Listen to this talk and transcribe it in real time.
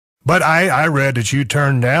But I read that you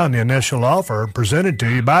turned down the initial offer presented to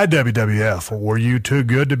you by WWF. Were you too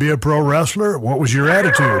good to be a pro wrestler? What was your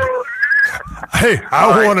attitude? Hey,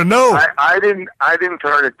 I want to know. I didn't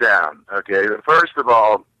turn it down. Okay, first of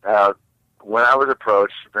all, when I was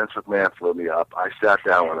approached, Vince McMahon flew me up. I sat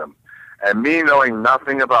down with him, and me knowing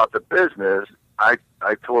nothing about the business, I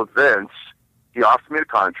told Vince. He offered me the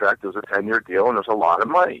contract. It was a 10-year deal, and it was a lot of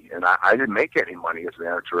money. And I didn't make any money as an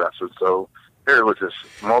amateur wrestler, so here was this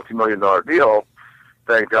multi-million-dollar deal,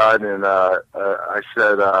 thank God. And I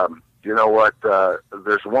said, you know what,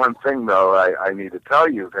 there's one thing, though, I need to tell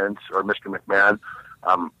you, Vince, or Mr. McMahon,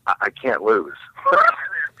 I can't lose.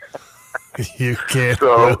 You can't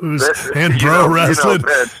lose in pro wrestling.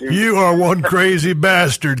 Vince, you are one crazy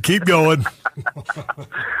bastard. Keep going.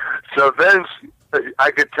 So Vince,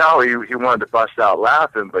 I could tell he wanted to bust out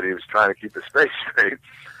laughing, but he was trying to keep his face straight.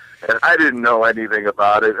 And I didn't know anything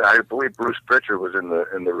about it. I believe Bruce Pritchard was in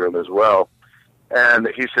the room as well. And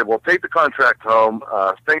he said, well, take the contract home,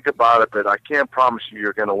 think about it, but I can't promise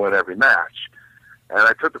you're going to win every match. And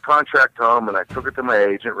I took the contract home, and I took it to my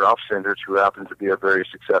agent, Ralph Sindrich, who happens to be a very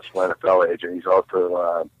successful NFL agent. He's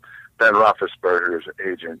also Ben Roethlisberger's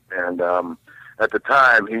agent. And at the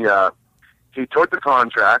time, he took the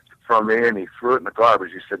contract from me, and he threw it in the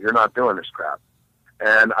garbage. He said, you're not doing this crap.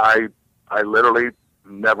 And I literally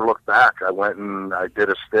never looked back. I went and I did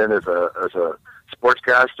a stint as a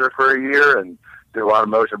sportscaster for a year and did a lot of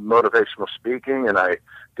motivational speaking, and I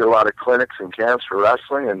did a lot of clinics and camps for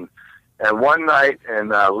wrestling. And one night in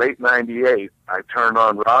late '98, I turned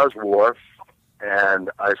on Raw's Wharf, and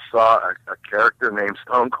I saw a character named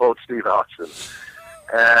Stone Cold Steve Austin.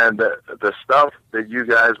 And the stuff that you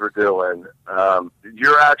guys were doing,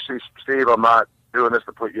 you're actually, Steve, I'm not doing this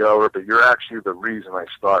to put you over, but you're actually the reason I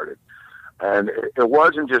started. And it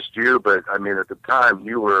wasn't just you, but I mean, at the time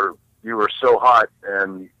you were so hot,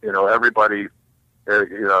 and everybody,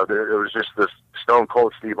 it was just this Stone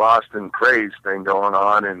Cold Steve Austin craze thing going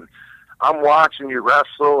on. And I'm watching you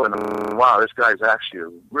wrestle, and wow, this guy's actually a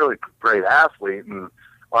really great athlete. And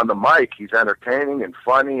on the mic, he's entertaining and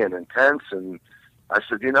funny and intense. And I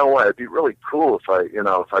said, you know what, it'd be really cool if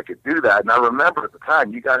I could do that. And I remember at the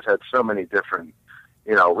time, you guys had so many different,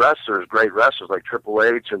 wrestlers, great wrestlers like Triple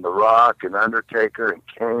H and The Rock and Undertaker and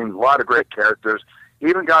Kane, a lot of great characters.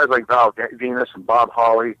 Even guys like Val Venus and Bob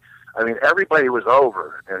Holly. I mean, everybody was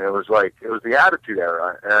over, and it was the Attitude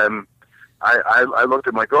Era. And I looked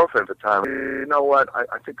at my girlfriend at the time. You know what?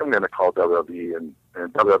 I think I'm going to call WWE and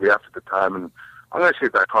WWF at the time, and I'm going to see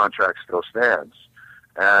if that contract still stands.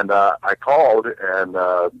 And I called, and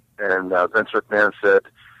Vince McMahon said,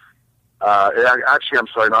 actually, I'm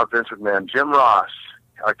sorry, not Vince McMahon, Jim Ross.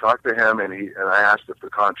 I talked to him, and I asked if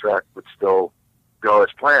the contract would still go as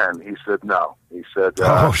planned. He said no. He said,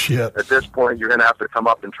 oh, shit. At this point, you're going to have to come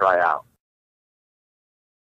up and try out.